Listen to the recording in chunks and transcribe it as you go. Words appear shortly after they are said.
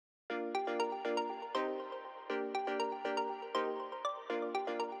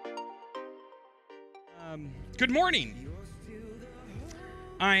Good morning.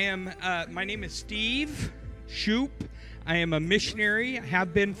 My name is Steve Shoop. I am a missionary. I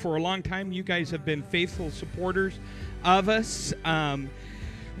have been for a long time. You guys have been faithful supporters of us.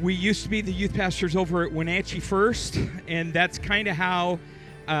 We used to be the youth pastors over at Wenatchee First, and that's kind of how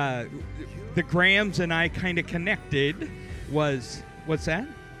the Grahams and I kind of connected. What's that?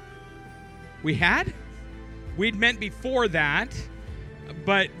 We'd met before that,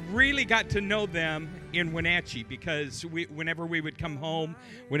 but really got to know them in Wenatchee because whenever we would come home,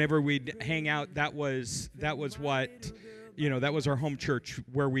 whenever we'd hang out, that was what, that was our home church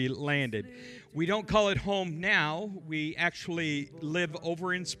where we landed. We don't call it home now. We actually live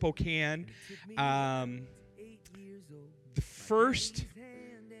over in Spokane. The first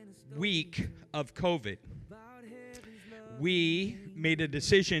week of COVID, we made a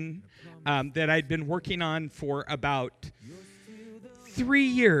decision that I'd been working on for about 3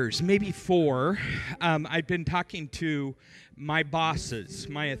 years, maybe 4. I'd been talking to my bosses,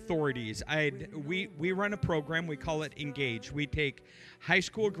 my authorities. We run a program, we call it Engage. We take high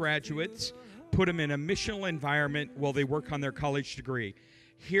school graduates, put them in a missional environment while they work on their college degree.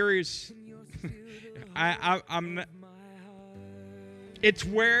 Here is, it's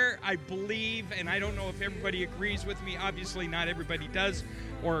where I believe, and I don't know if everybody agrees with me. Obviously, not everybody does,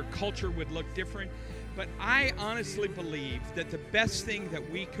 or culture would look different. But I honestly believe that the best thing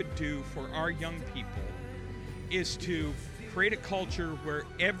that we could do for our young people is to create a culture where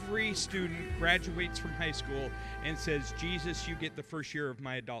every student graduates from high school and says, Jesus, you get the first year of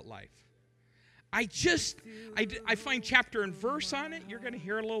my adult life. I find chapter and verse on it. You're going to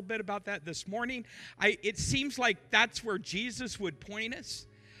hear a little bit about that this morning. It seems like that's where Jesus would point us,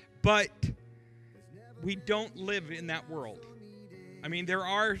 but we don't live in that world. I mean, there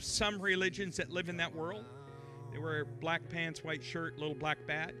are some religions that live in that world. They wear black pants, white shirt, little black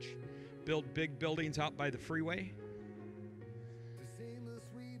badge, build big buildings out by the freeway.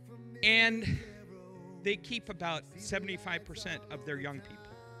 And they keep about 75% of their young people.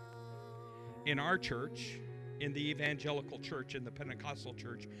 In our church, in the evangelical church, in the Pentecostal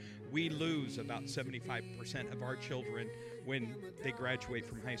church, we lose about 75% of our children when they graduate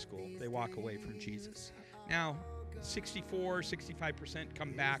from high school. They walk away from Jesus. Now, 65%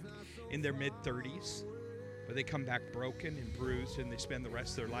 come back in their mid-30s, but they come back broken and bruised, and they spend the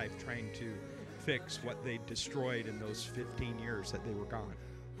rest of their life trying to fix what they destroyed in those 15 years that they were gone.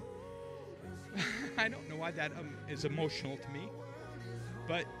 I don't know why that is emotional to me,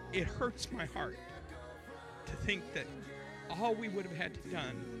 but it hurts my heart to think that all we would have had to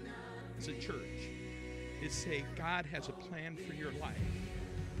done as a church is say, God has a plan for your life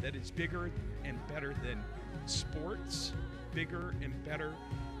that is bigger and better than sports, bigger and better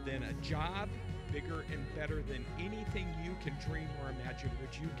than a job, bigger and better than anything you can dream or imagine.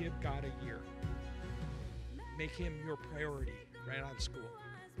 Would you give God a year? Make him your priority right out of school.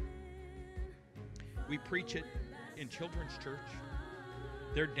 We preach it in children's church.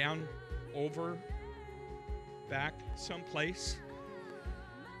 They're down over back someplace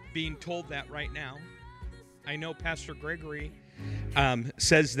being told that right now. I know Pastor Gregory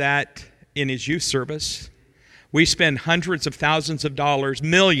says that in his youth service. We spend hundreds of thousands of dollars,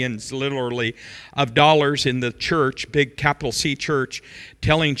 millions literally, of dollars in the church, big capital C church,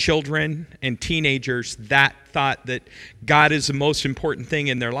 telling children and teenagers that thought that God is the most important thing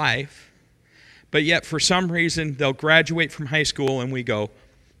in their life. But yet, for some reason, they'll graduate from high school and we go,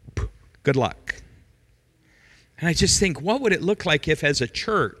 good luck. And I just think, what would it look like if as a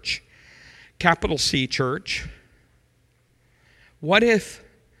church, capital C church, what if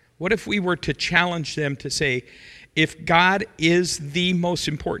we were to challenge them to say, if God is the most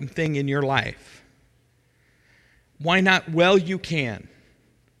important thing in your life, why not? Well, you can.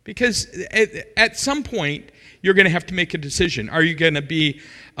 Because at some point, you're going to have to make a decision. Are you going to be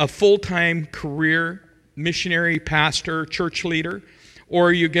a full-time career missionary, pastor, church leader? Or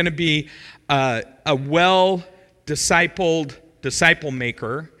are you going to be a well-discipled disciple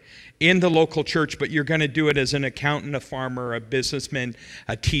maker in the local church, but you're going to do it as an accountant, a farmer, a businessman,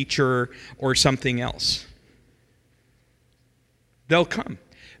 a teacher, or something else? They'll come.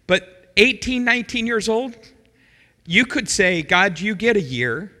 But 18, 19 years old, you could say, God, you get a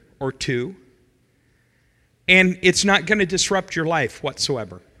year or two, and it's not going to disrupt your life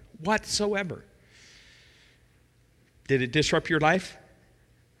whatsoever. Whatsoever. Did it disrupt your life?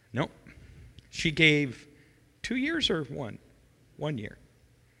 No. She gave 2 years or 1 year.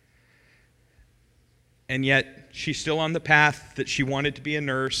 And yet she's still on the path that she wanted to be a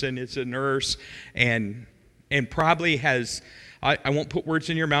nurse, and is a nurse, and probably has, I won't put words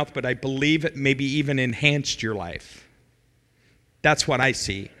in your mouth, but I believe it maybe even enhanced your life. That's what I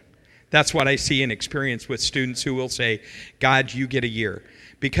see. That's what I see and experience with students who will say, God, you get a year.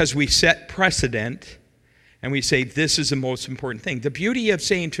 Because we set precedent and we say this is the most important thing. The beauty of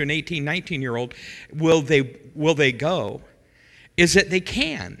saying to an 18, 19-year-old, will they go, is that they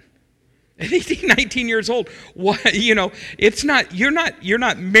can. At 18, 19 years old, it's not, you're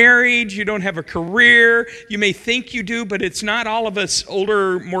not married, you don't have a career, you may think you do, but it's not. All of us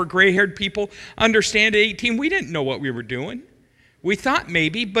older, more gray-haired people understand at 18, we didn't know what we were doing. We thought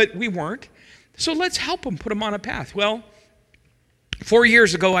maybe, but we weren't. So let's help them, put them on a path. Well, 4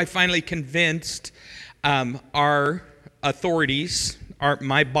 years ago, I finally convinced our authorities,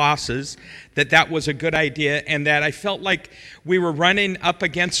 my bosses, that was a good idea, and that I felt like we were running up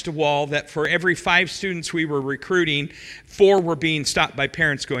against a wall, that for every 5 students we were recruiting, 4 were being stopped by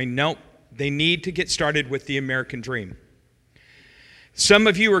parents going, nope, they need to get started with the American dream. Some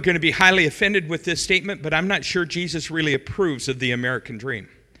of you are going to be highly offended with this statement, but I'm not sure Jesus really approves of the American dream.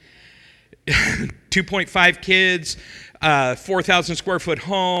 2.5 kids, 4,000 square foot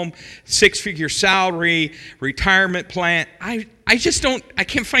home, 6-figure salary, retirement plan. I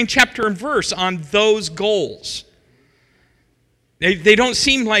can't find chapter and verse on those goals. They don't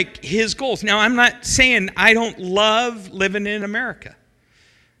seem like his goals. Now, I'm not saying I don't love living in America.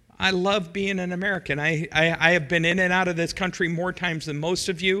 I love being an American. I have been in and out of this country more times than most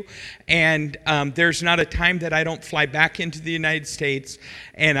of you, and there's not a time that I don't fly back into the United States,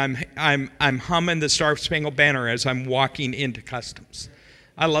 and I'm humming the Star Spangled Banner as I'm walking into customs.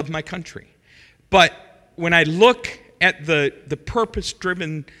 I love my country, but when I look at the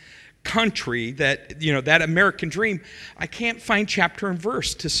purpose-driven country that American dream, I can't find chapter and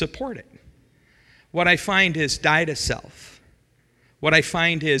verse to support it. What I find is die to self. What I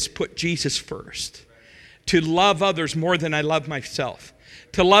find is put Jesus first. To love others more than I love myself.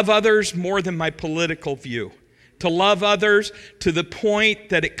 To love others more than my political view. To love others to the point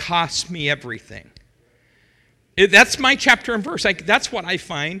that it costs me everything. That's my chapter and verse. That's what I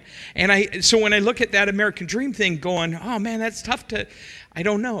find. And so when I look at that American dream thing going, oh man, that's tough I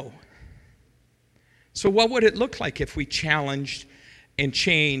don't know. So what would it look like if we challenged and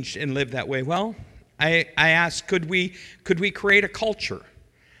changed and lived that way? Well, I asked, could we create a culture?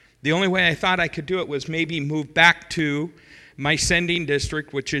 The only way I thought I could do it was maybe move back to my sending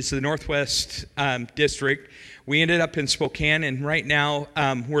district, which is the Northwest District. We ended up in Spokane, and right now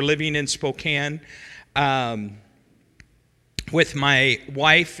we're living in Spokane with my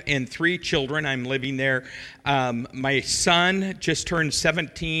wife and 3 children. I'm living there. My son just turned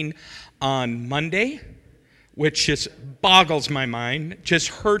 17 on Monday, which just boggles my mind, just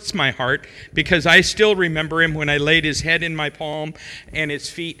hurts my heart, because I still remember him when I laid his head in my palm and his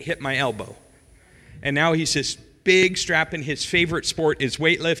feet hit my elbow. And now he's this big strap, and his favorite sport is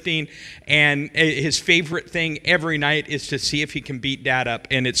weightlifting, and his favorite thing every night is to see if he can beat Dad up,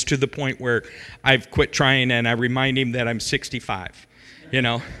 and it's to the point where I've quit trying, and I remind him that I'm 65,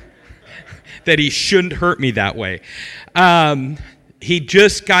 that he shouldn't hurt me that way. He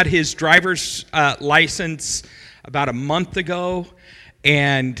just got his driver's license about a month ago,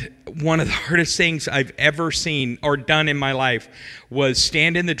 and one of the hardest things I've ever seen or done in my life was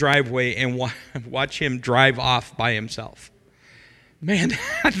stand in the driveway and watch him drive off by himself. Man,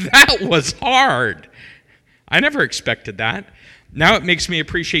 that was hard. I never expected that. Now it makes me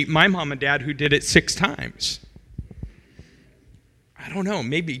appreciate my mom and dad who did it 6 times. I don't know,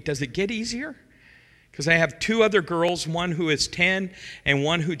 maybe, does it get easier? Because I have 2 other girls, one who is 10 and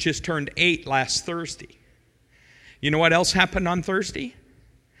one who just turned 8 last Thursday. You know what else happened on Thursday?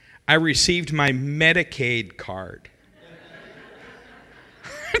 I received my Medicaid card.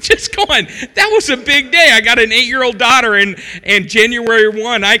 I'm just going, that was a big day. I got an 8-year-old daughter, and January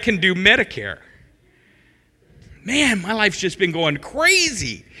 1, I can do Medicare. Man, my life's just been going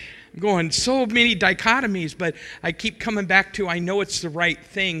crazy. I'm going so many dichotomies, but I keep coming back to I know it's the right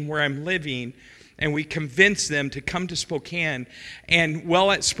thing where I'm living. And we convinced them to come to Spokane. And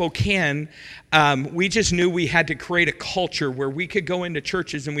at Spokane, we just knew we had to create a culture where we could go into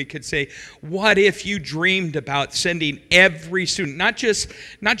churches and we could say, what if you dreamed about sending every student, not just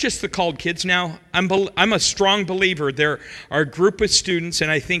the called kids. Now, I'm a strong believer. There are a group of students,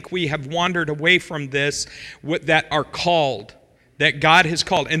 and I think we have wandered away from this, that are called, that God has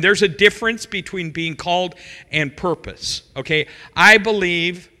called. And there's a difference between being called and purpose, okay? I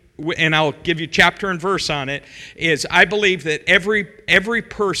believe, and I'll give you chapter and verse on it, is I believe that every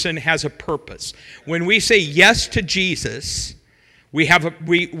person has a purpose. When we say yes to Jesus, We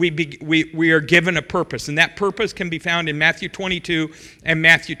are given a purpose, and that purpose can be found in Matthew 22 and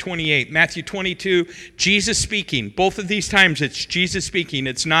Matthew 28. Matthew 22, Jesus speaking. Both of these times it's Jesus speaking.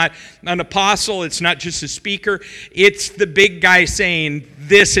 It's not an apostle. It's not just a speaker. It's the big guy saying,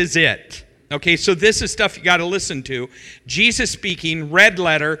 this is it. Okay, so this is stuff you got to listen to. Jesus speaking, red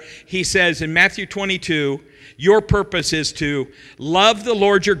letter, he says in Matthew 22, your purpose is to love the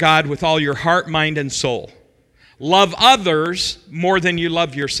Lord your God with all your heart, mind, and soul. Love others more than you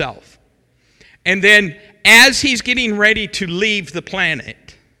love yourself. And then as he's getting ready to leave the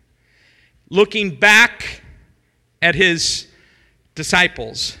planet, looking back at his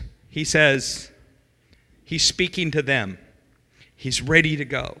disciples, he says, he's speaking to them. He's ready to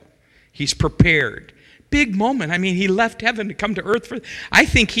go. He's prepared. Big moment. I mean, he left heaven to come to earth. I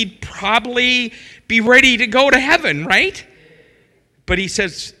think he'd probably be ready to go to heaven, right? But he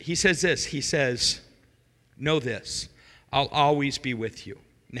says this. He says, know this, I'll always be with you.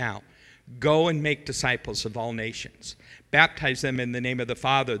 Now, go and make disciples of all nations. Baptize them in the name of the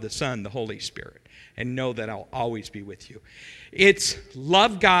Father, the Son, the Holy Spirit. And know that I'll always be with you. It's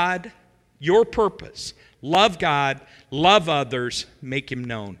love God, your purpose. Love God, love others, make him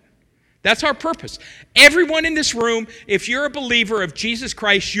known. That's our purpose. Everyone in this room, if you're a believer of Jesus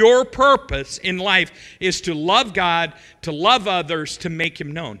Christ, your purpose in life is to love God, to love others, to make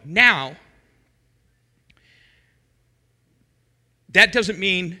him known. Now, that doesn't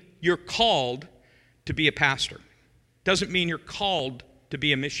mean you're called to be a pastor. Doesn't mean you're called to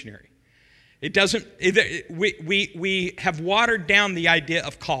be a missionary. It doesn't. We have watered down the idea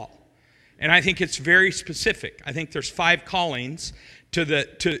of call, and I think it's very specific. I think there's 5 callings to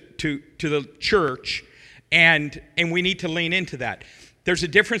the church, and we need to lean into that. There's a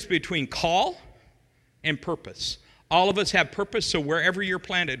difference between call and purpose. All of us have purpose, so wherever you're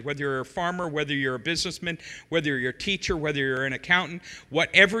planted, whether you're a farmer, whether you're a businessman, whether you're a teacher, whether you're an accountant,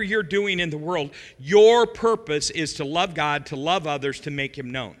 whatever you're doing in the world, your purpose is to love God, to love others, to make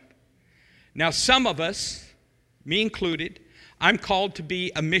him known. Now, some of us, me included, I'm called to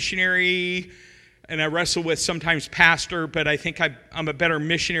be a missionary, and I wrestle with sometimes pastor, but I think I'm a better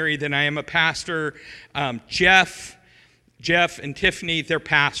missionary than I am a pastor. Jeff and Tiffany, they're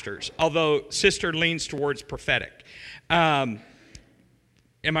pastors, although sister leans towards prophetic. Am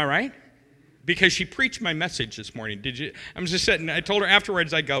I right? Because she preached my message this morning. Did you? I'm just sitting. I told her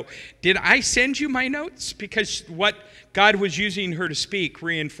afterwards. I go, did I send you my notes? Because what God was using her to speak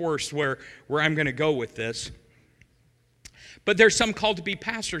reinforced where I'm going to go with this. But there's some called to be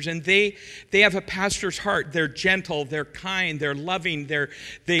pastors, and they have a pastor's heart. They're gentle. They're kind. They're loving.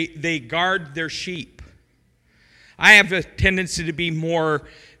 They guard their sheep. I have a tendency to be more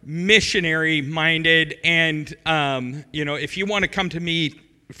missionary minded, and if you want to come to me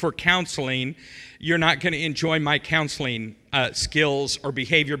for counseling, you're not going to enjoy my counseling skills or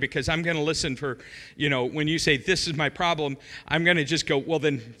behavior, because I'm going to listen for, when you say this is my problem, I'm going to just go, well,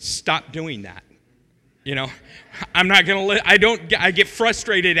 then stop doing that. I'm not going to I get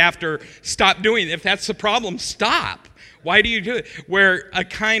frustrated after stop doing it. If that's the problem, stop. Why do you do it? Where a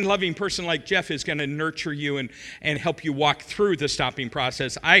kind, loving person like Jeff is going to nurture you and help you walk through the stopping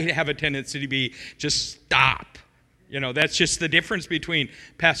process. I have a tendency to be just stop. That's just the difference between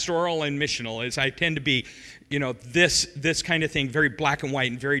pastoral and missional, is I tend to be, this kind of thing, very black and white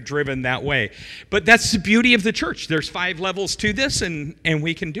and very driven that way. But that's the beauty of the church. There's 5 levels to this, and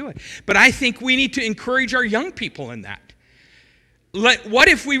we can do it. But I think we need to encourage our young people in that. What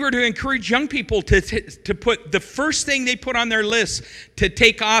if we were to encourage young people to put the first thing they put on their list to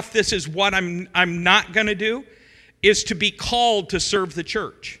take off, this is what I'm not going to do, is to be called to serve the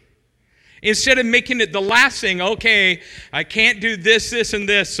church. Instead of making it the last thing, okay, I can't do this, and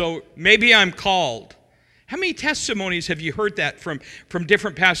this, so maybe I'm called. How many testimonies have you heard that from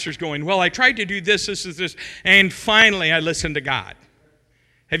different pastors going, well, I tried to do this, and finally I listened to God?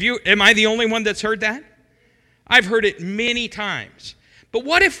 Am I the only one that's heard that? I've heard it many times. But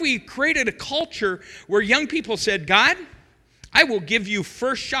what if we created a culture where young people said, God, I will give you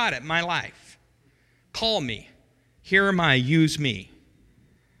first shot at my life. Call me. Here am I. Use me.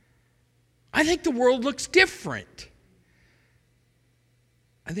 I think the world looks different.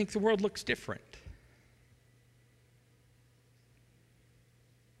 I think the world looks different.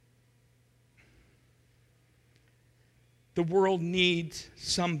 The world needs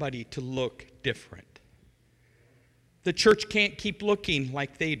somebody to look different. The church can't keep looking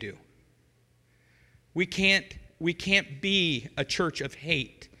like they do. We can't be a church of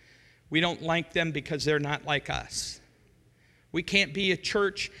hate. We don't like them because they're not like us. We can't be a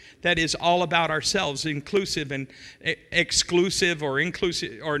church that is all about ourselves, inclusive and exclusive or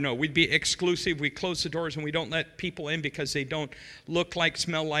inclusive, or no, we'd be exclusive. We close the doors and we don't let people in because they don't look like,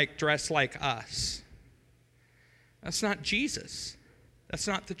 smell like, dress like us. That's not Jesus. That's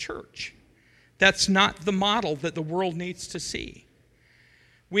not the church. That's not the model that the world needs to see.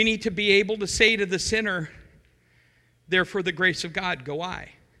 We need to be able to say to the sinner, therefore the grace of God, go I.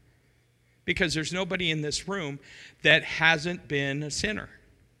 Because there's nobody in this room that hasn't been a sinner.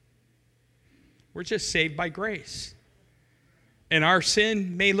 We're just saved by grace. And our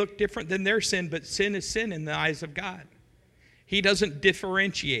sin may look different than their sin, but sin is sin in the eyes of God. He doesn't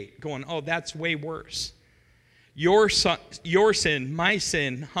differentiate, going, oh, that's way worse. Your sin, my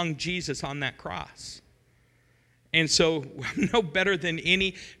sin, hung Jesus on that cross. And so I'm no better than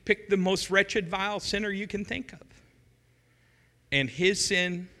any. Pick the most wretched, vile sinner you can think of. And his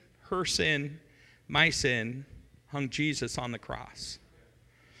sin, her sin, my sin, hung Jesus on the cross.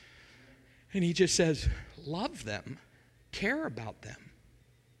 And he just says, love them, care about them.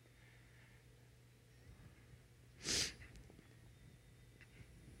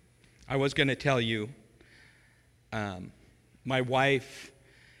 I was going to tell you, my wife,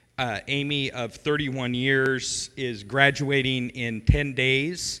 Amy, of 31 years, is graduating in 10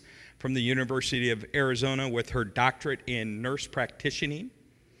 days from the University of Arizona with her doctorate in nurse practitioning.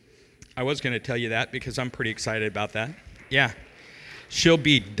 I was going to tell you that because I'm pretty excited about that. Yeah. She'll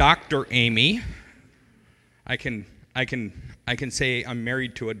be Dr. Amy. I can say I'm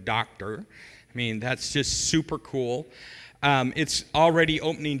married to a doctor. I mean, that's just super cool. It's already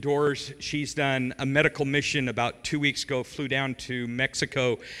opening doors. She's done a medical mission about 2 weeks ago, flew down to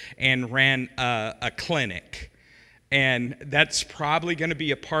Mexico and ran a clinic. And that's probably going to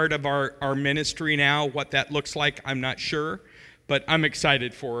be a part of our ministry now. What that looks like, I'm not sure. But I'm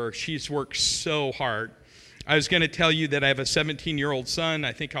excited for her. She's worked so hard. I was going to tell you that I have a 17-year-old son.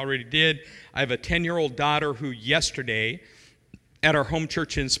 I think I already did. I have a 10-year-old daughter who yesterday at our home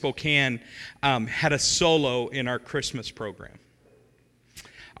church in Spokane had a solo in our Christmas program.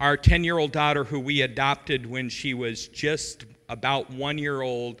 Our 10-year-old daughter, who we adopted when she was just about 1 year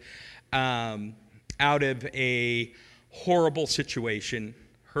old, out of a horrible situation.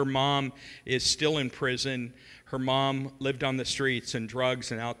 Her mom is still in prison. Her mom lived on the streets and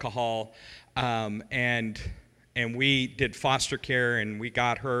drugs and alcohol, and we did foster care, and we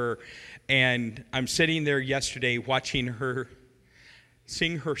got her. And I'm sitting there yesterday watching her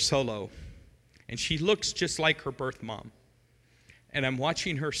sing her solo, and she looks just like her birth mom. And I'm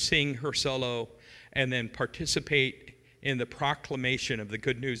watching her sing her solo and then participate in the proclamation of the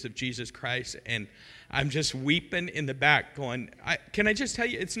good news of Jesus Christ, and I'm just weeping in the back going, can I just tell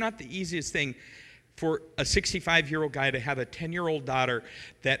you, it's not the easiest thing for a 65-year-old guy to have a 10-year-old daughter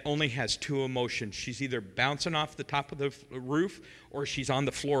that only has two emotions. She's either bouncing off the top of the roof or she's on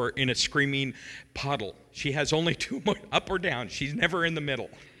the floor in a screaming puddle. She has only two, up or down. She's never in the middle.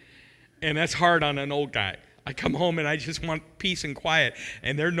 And that's hard on an old guy. I come home and I just want peace and quiet,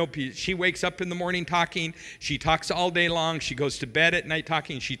 and there's no peace. She wakes up in the morning talking. She talks all day long. She goes to bed at night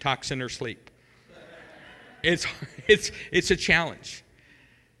talking. She talks in her sleep. It's a challenge.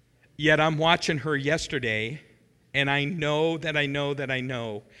 Yet I'm watching her yesterday, and I know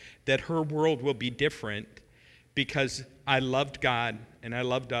that her world will be different because I loved God and I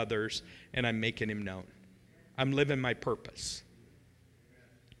loved others, and I'm making him known. I'm living my purpose.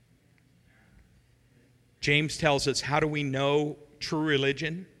 James tells us, how do we know true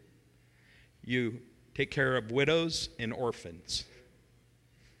religion? You take care of widows and orphans.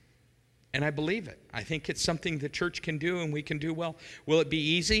 And I believe it. I think it's something the church can do and we can do well. Will it be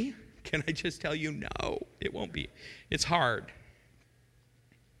easy? Can I just tell you, no, it won't be. It's hard.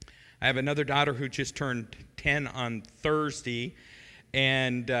 I have another daughter who just turned 10 on Thursday,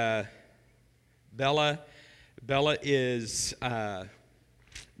 and Bella is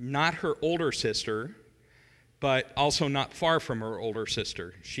not her older sister, but also not far from her older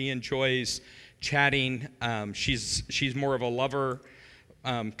sister. She enjoys chatting. She's more of a lover,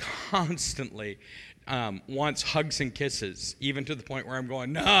 constantly wants hugs and kisses, even to the point where I'm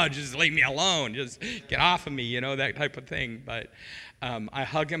going, no, just leave me alone. Just get off of me, that type of thing. But I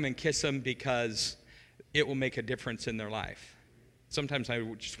hug them and kiss them because it will make a difference in their life. Sometimes I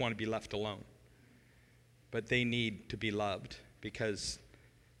just want to be left alone. But they need to be loved because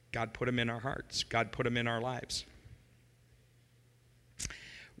God put them in our hearts. God put them in our lives.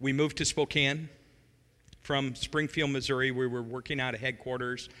 We moved to Spokane from Springfield, Missouri. We were working out of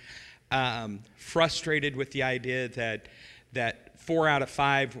headquarters, frustrated with the idea that 4 out of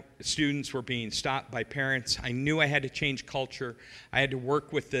 5 students were being stopped by parents. I knew I had to change culture. I had to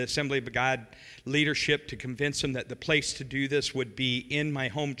work with the Assembly of God leadership to convince them that the place to do this would be in my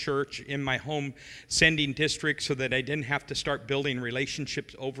home church, in my home sending district, so that I didn't have to start building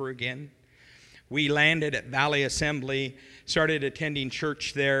relationships over again. We landed at Valley Assembly, started attending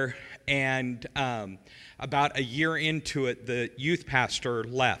church there, and about a year into it, the youth pastor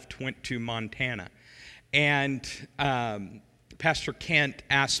left, went to Montana. And Pastor Kent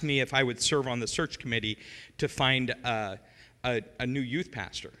asked me if I would serve on the search committee to find a new youth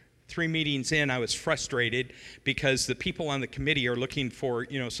pastor. 3 meetings in, I was frustrated because the people on the committee are looking for,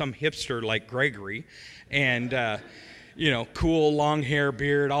 some hipster like Gregory, and cool long hair,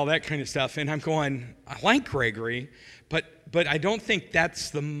 beard, all that kind of stuff. And I'm going, I like Gregory, but I don't think that's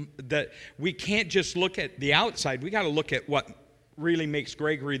that we can't just look at the outside. We got to look at what really makes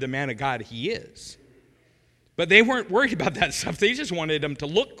Gregory the man of God he is. But they weren't worried about that stuff. They just wanted him to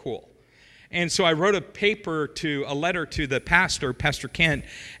look cool. And so I wrote a letter to the pastor, Pastor Kent,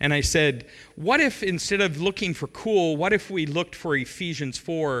 and I said, what if instead of looking for cool, what if we looked for Ephesians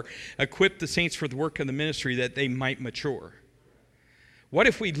 4, equip the saints for the work of the ministry that they might mature? What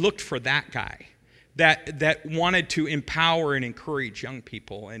if we looked for that guy that wanted to empower and encourage young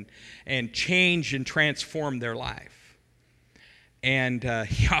people and change and transform their life? And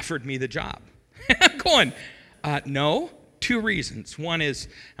he offered me the job. I'm going, no. 2 reasons. One is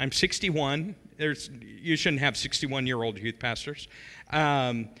I'm 61. You shouldn't have 61-year-old youth pastors.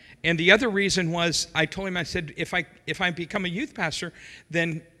 And the other reason was I told him, I said, if I become a youth pastor,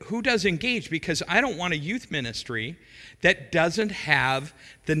 then who does engage? Because I don't want a youth ministry that doesn't have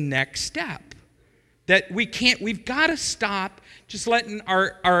the next step. That we've got to stop just letting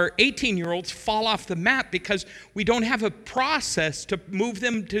our 18-year-olds fall off the map because we don't have a process to move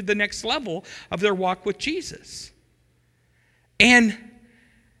them to the next level of their walk with Jesus. And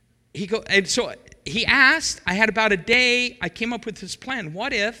so he asked, I had about a day, I came up with this plan.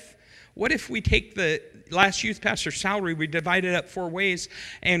 What if we take the last youth pastor's salary, we divide it up 4 ways,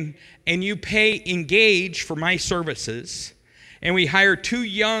 and you pay Engage for my services, and we hire 2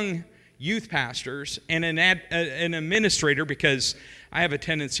 young youth pastors and an administrator, because I have a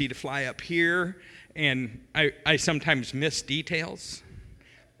tendency to fly up here, and I sometimes miss details.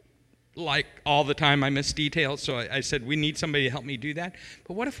 Like all the time I miss details, so I said we need somebody to help me do that.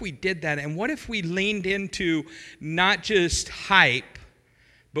 But what if we did that, and what if we leaned into not just hype,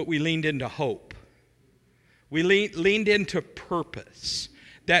 but we leaned into hope? We leaned into purpose,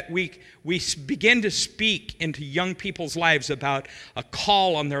 that we begin to speak into young people's lives about a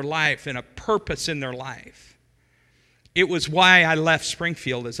call on their life and a purpose in their life. It was why I left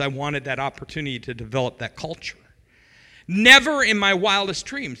Springfield, as I wanted that opportunity to develop that culture. Never in my wildest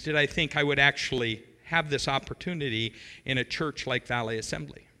dreams did I think I would actually have this opportunity in a church like Valley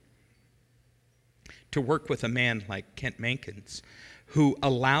Assembly, to work with a man like Kent Mankins, who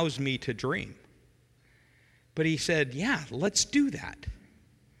allows me to dream. But he said, yeah, let's do that.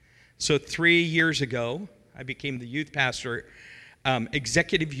 So 3 years ago, I became the youth pastor,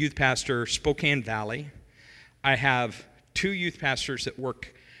 executive youth pastor, Spokane Valley. I have 2 youth pastors that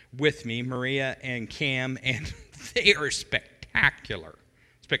work with me, Maria and Cam, and they are spectacular.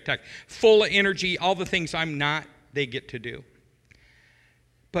 Full of energy, all the things I'm not, they get to do.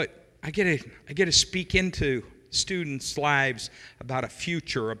 But I get to speak into students' lives about a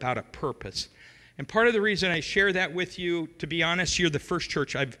future, about a purpose. And part of the reason I share that with you, to be honest, you're the first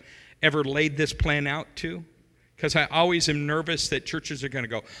church I've ever laid this plan out to, because I always am nervous that churches are going to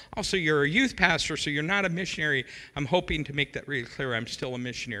go, oh, so you're a youth pastor, so you're not a missionary. I'm hoping to make that really clear. I'm still a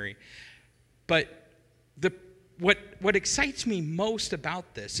missionary. But what excites me most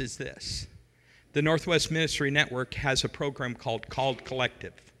about this is this. The Northwest Ministry Network has a program called Called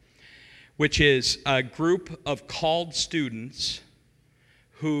Collective, which is a group of called students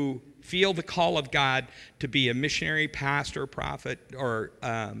who feel the call of God to be a missionary, pastor, prophet, or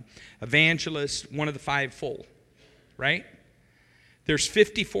evangelist, one of the 5-fold, right? There's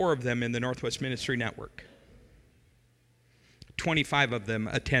 54 of them in the Northwest Ministry Network. 25 of them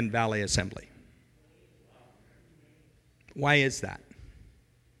attend Valley Assembly. Why is that?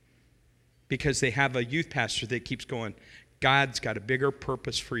 Because they have a youth pastor that keeps going, God's got a bigger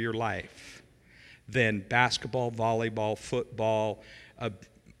purpose for your life than basketball, volleyball, football, a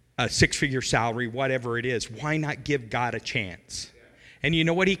 6-figure salary, whatever it is. Why not give God a chance? And you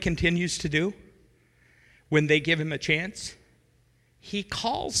know what he continues to do? When they give him a chance, he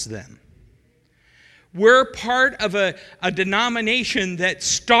calls them. We're part of a denomination that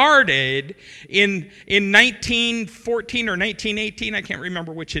started in 1914 or 1918. I can't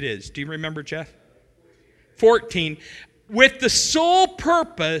remember which it is. Do you remember, Jeff? 14. with the sole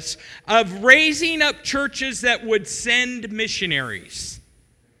purpose of raising up churches that would send missionaries.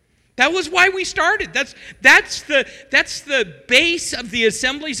 That was why we started. That's the base of the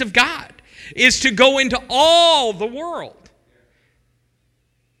Assemblies of God, is to go into all the world.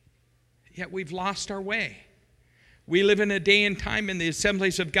 Yet we've lost our way. We live in a day and time in the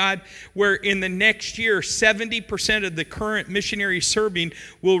Assemblies of God where in the next year, 70% of the current missionaries serving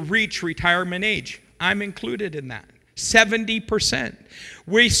will reach retirement age. I'm included in that. 70%.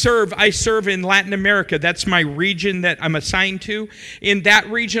 I serve in Latin America. That's my region that I'm assigned to. In that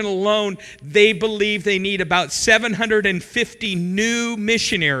region alone, they believe they need about 750 new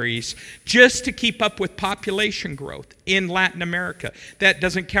missionaries just to keep up with population growth in Latin America. That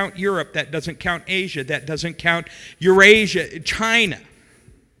doesn't count Europe. That doesn't count Asia. That doesn't count Eurasia, China,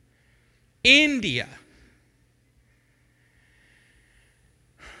 India.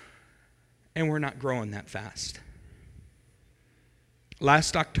 And we're not growing that fast.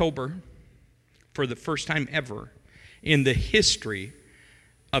 Last October, for the first time ever in the history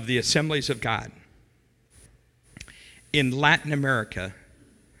of the Assemblies of God, in Latin America,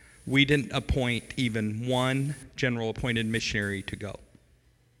 we didn't appoint even one general appointed missionary to go.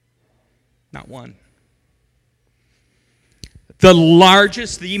 Not one. The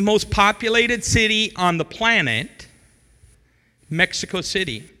largest, the most populated city on the planet, Mexico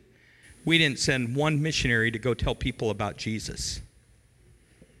City, we didn't send one missionary to go tell people about Jesus.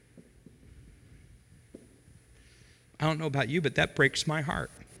 I don't know about you, but that breaks my heart.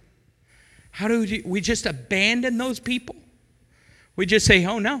 How do we just abandon those people? We just say,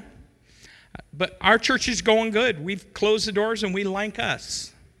 oh no. But our church is going good. We've closed the doors and we like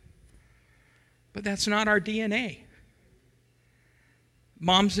us. But that's not our DNA.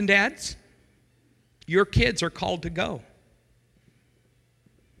 Moms and dads, your kids are called to go.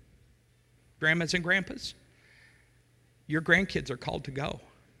 Grandmas and grandpas, your grandkids are called to go.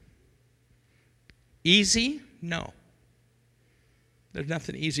 Easy? No. There's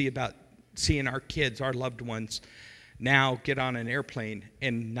nothing easy about seeing our kids, our loved ones, now get on an airplane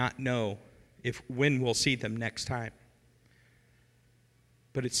and not know when we'll see them next time.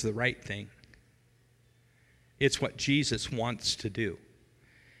 But it's the right thing. It's what Jesus wants to do.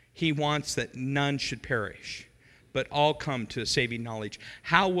 He wants that none should perish, but all come to a saving knowledge.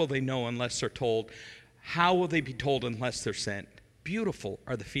 How will they know unless they're told? How will they be told unless they're sent? Beautiful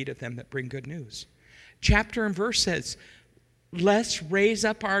are the feet of them that bring good news. Chapter and verse says, let's raise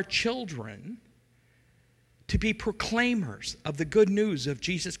up our children to be proclaimers of the good news of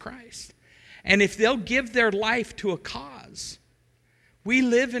Jesus Christ. And if they'll give their life to a cause, we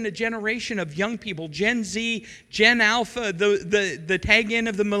live in a generation of young people, Gen Z, Gen Alpha, the tag in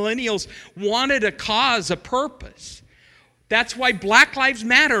of the millennials, wanted a cause, a purpose. That's why Black Lives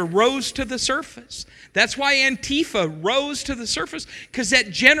Matter rose to the surface. That's why Antifa rose to the surface, because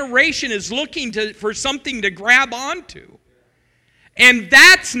that generation is looking for something to grab onto. And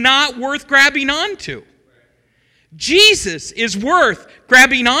that's not worth grabbing onto. Jesus is worth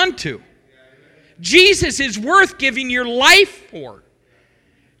grabbing onto. Jesus is worth giving your life for.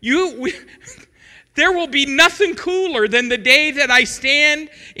 There will be nothing cooler than the day that I stand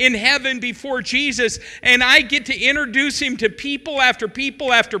in heaven before Jesus and I get to introduce him to people after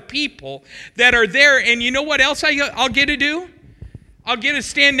people after people that are there. And you know what else I'll get to do? I'll get to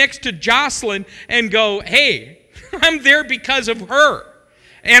stand next to Jocelyn and go, hey, I'm there because of her.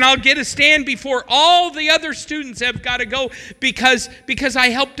 And I'll get to stand before all the other students have got to go because I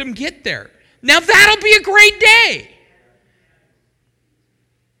helped them get there. Now that'll be a great day.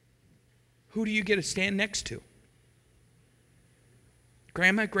 Who do you get to stand next to?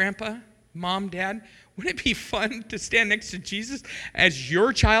 Grandma, grandpa, mom, dad? Wouldn't it be fun to stand next to Jesus as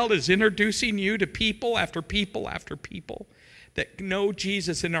your child is introducing you to people after people after people that know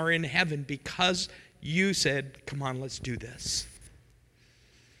Jesus and are in heaven because you said, come on, let's do this.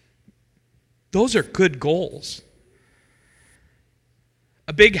 Those are good goals.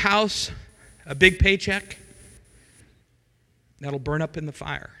 A big house, a big paycheck, that'll burn up in the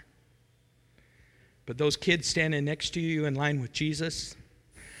fire. But those kids standing next to you in line with Jesus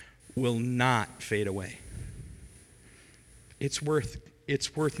will not fade away. It's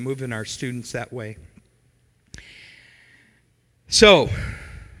worth moving our students that way. So,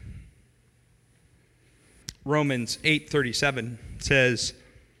 Romans 8:37 says,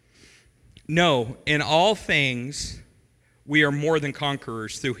 no, in all things we are more than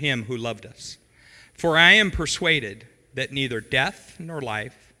conquerors through him who loved us. For I am persuaded that neither death nor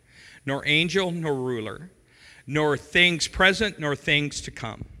life, nor angel nor ruler, nor things present nor things to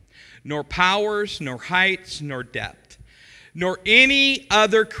come, nor powers, nor heights, nor depth, nor any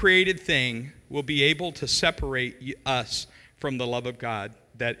other created thing will be able to separate us from the love of God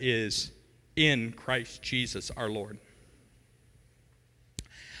that is in Christ Jesus our Lord.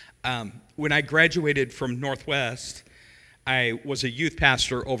 When I graduated from Northwest, I was a youth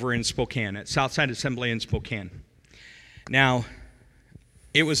pastor over in Spokane, at Southside Assembly in Spokane. Now,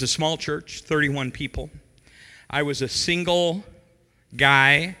 it was a small church, 31 people. I was a single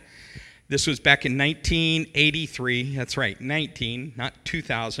guy. This was back in 1983. That's right, not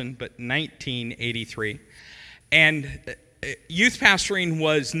 2000, but 1983. And youth pastoring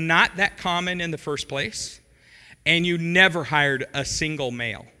was not that common in the first place, and you never hired a single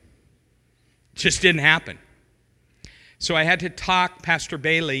male. Just didn't happen. So I had to talk Pastor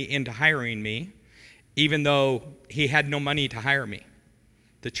Bailey into hiring me, even though he had no money to hire me.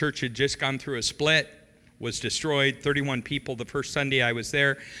 The church had just gone through a split, was destroyed, 31 people the first Sunday I was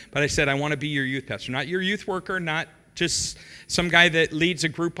there. But I said, I want to be your youth pastor, not your youth worker, not just some guy that leads a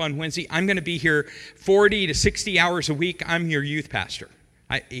group on Wednesday. I'm going to be here 40 to 60 hours a week. I'm your youth pastor.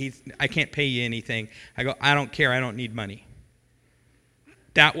 I can't pay you anything. I go, I don't care. I don't need money.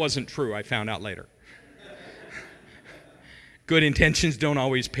 That wasn't true, I found out later. Good intentions don't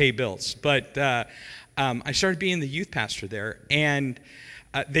always pay bills. But I started being the youth pastor there, and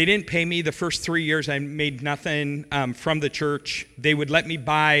they didn't pay me the first 3 years. I made nothing from the church. They would let me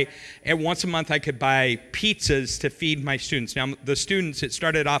buy, and once a month I could buy pizzas to feed my students. Now, the students, it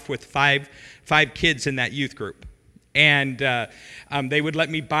started off with five kids in that youth group. And they would let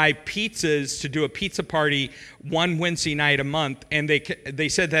me buy pizzas to do a pizza party one Wednesday night a month, and they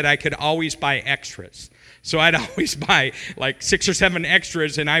said that I could always buy extras. So I'd always buy like 6 or 7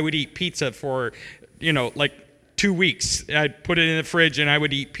 extras, and I would eat pizza for, like 2 weeks. I'd put it in the fridge, and I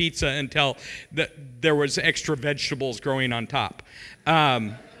would eat pizza until there was extra vegetables growing on top.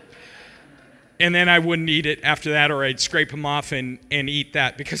 And then I wouldn't eat it after that, or I'd scrape them off and eat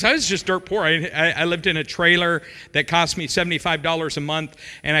that, because I was just dirt poor. I lived in a trailer that cost me $75 a month,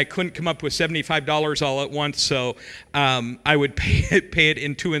 and I couldn't come up with $75 all at once, so I would pay it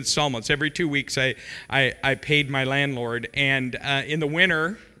in 2 installments. Every 2 weeks I paid my landlord, and in the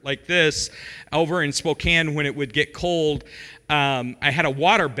winter, like this, over in Spokane, when it would get cold, I had a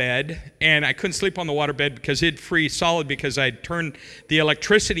water bed, and I couldn't sleep on the water bed because it'd freeze solid, because I'd turned the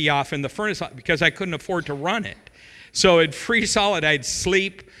electricity off in the furnace because I couldn't afford to run it. So it'd freeze solid. I'd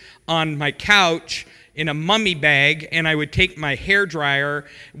sleep on my couch in a mummy bag, and I would take my hair dryer,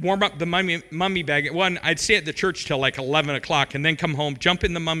 warm up the mummy bag. I'd stay at the church till like 11 o'clock, and then come home, jump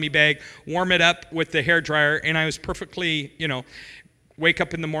in the mummy bag, warm it up with the hair dryer, and I was perfectly, wake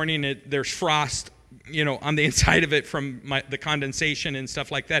up in the morning, there's frost, on the inside of it from the condensation and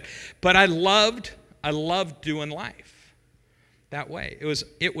stuff like that. But I loved doing life that way.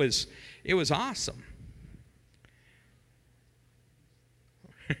 It was awesome.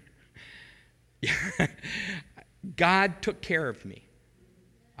 God took care of me.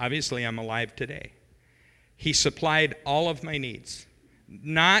 Obviously, I'm alive today. He supplied all of my needs.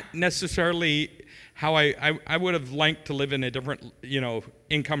 Not necessarily how I would have liked to live in a different,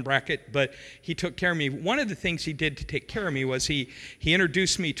 income bracket, but he took care of me. One of the things he did to take care of me was he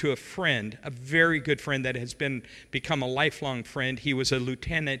introduced me to a friend, a very good friend that has become a lifelong friend. He was a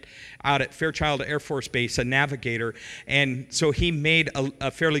lieutenant out at Fairchild Air Force Base, a navigator, and so he made a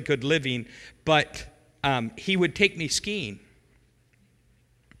fairly good living, but he would take me skiing.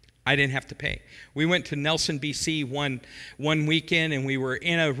 I didn't have to pay. We went to Nelson, BC one weekend, and we were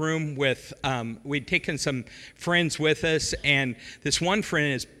in a room with, we'd taken some friends with us, and this one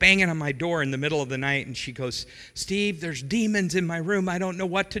friend is banging on my door in the middle of the night, and she goes, "Steve, there's demons in my room. I don't know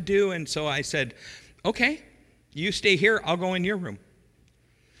what to do." And so I said, "Okay, you stay here. I'll go in your room."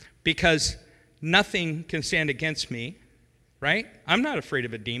 Because nothing can stand against me, right? I'm not afraid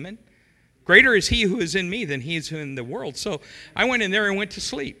of a demon. Greater is he who is in me than he is in the world. So I went in there and went to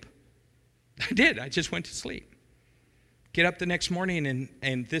sleep. I did. I just went to sleep. Get up the next morning,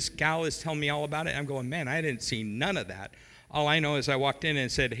 and this gal is telling me all about it. I'm going, man, I didn't see none of that. All I know is I walked in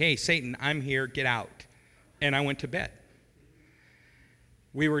and said, "Hey, Satan, I'm here. Get out." And I went to bed.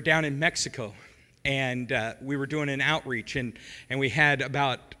 We were down in Mexico, and we were doing an outreach, and we had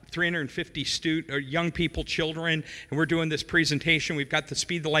about 350 young people, children, and we're doing this presentation. We've got the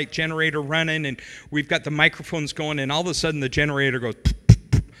speed the light generator running, and we've got the microphones going, and all of a sudden the generator goes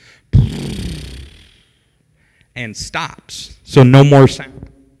and stops, so no more sound.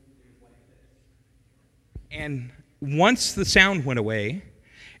 And once the sound went away,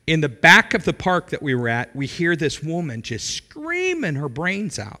 in the back of the park that we were at, we hear this woman just screaming her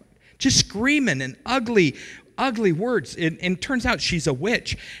brains out, just screaming in ugly words. And it turns out she's a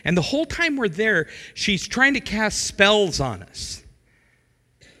witch. And the whole time we're there, she's trying to cast spells on us.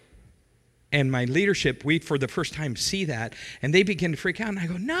 And my leadership, we for the first time see that, and they begin to freak out. And I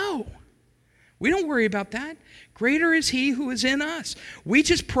go, no, we don't worry about that. Greater is he who is in us. We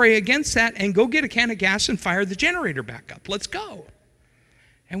just pray against that and go get a can of gas and fire the generator back up. Let's go.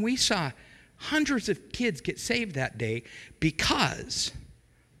 And we saw hundreds of kids get saved that day because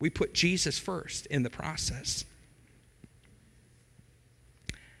we put Jesus first in the process.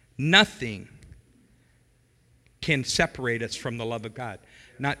 Nothing can separate us from the love of God.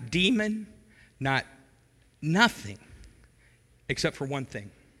 Not demon, not nothing, except for one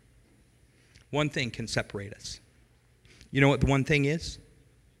thing. One thing can separate us. You know what the one thing is?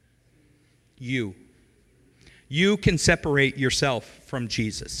 You. You can separate yourself from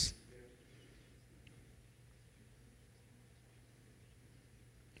Jesus.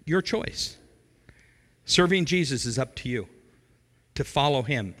 Your choice. Serving Jesus is up to you. To follow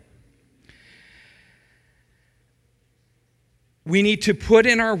him. We need to put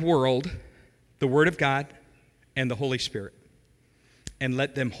in our world the Word of God and the Holy Spirit and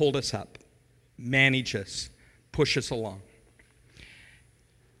let them hold us up, manage us, push us along.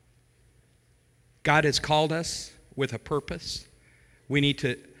 God has called us with a purpose. We need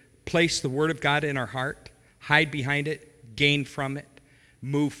to place the Word of God in our heart, hide behind it, gain from it,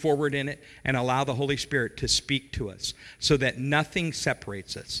 move forward in it, and allow the Holy Spirit to speak to us so that nothing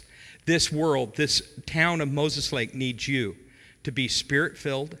separates us. This world, this town of Moses Lake needs you to be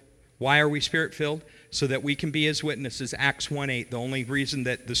Spirit-filled. Why are we Spirit-filled? So that we can be his witnesses. Acts 1:8, the only reason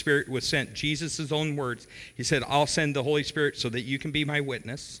that the Spirit was sent, Jesus' own words, he said, I'll send the Holy Spirit so that you can be my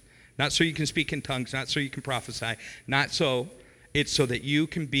witness. Not so you can speak in tongues, not so you can prophesy, not so. It's so that you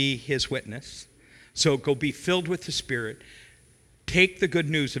can be his witness. So go be filled with the Spirit. Take the good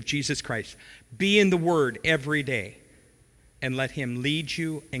news of Jesus Christ. Be in the Word every day. And let him lead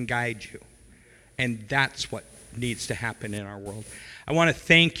you and guide you. And that's what needs to happen in our world. I want to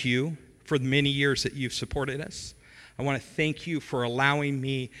thank you for the many years that you've supported us. I want to thank you for allowing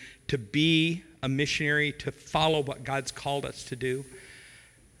me to be a missionary, to follow what God's called us to do.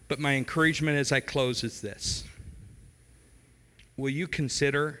 But my encouragement as I close is this. Will you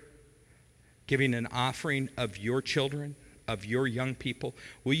consider giving an offering of your children, of your young people?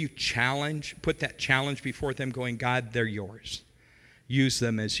 Will you put that challenge before them going, God, they're yours. Use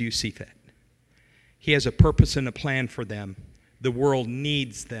them as you see fit. He has a purpose and a plan for them. The world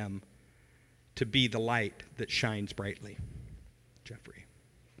needs them to be the light that shines brightly. Jeffrey.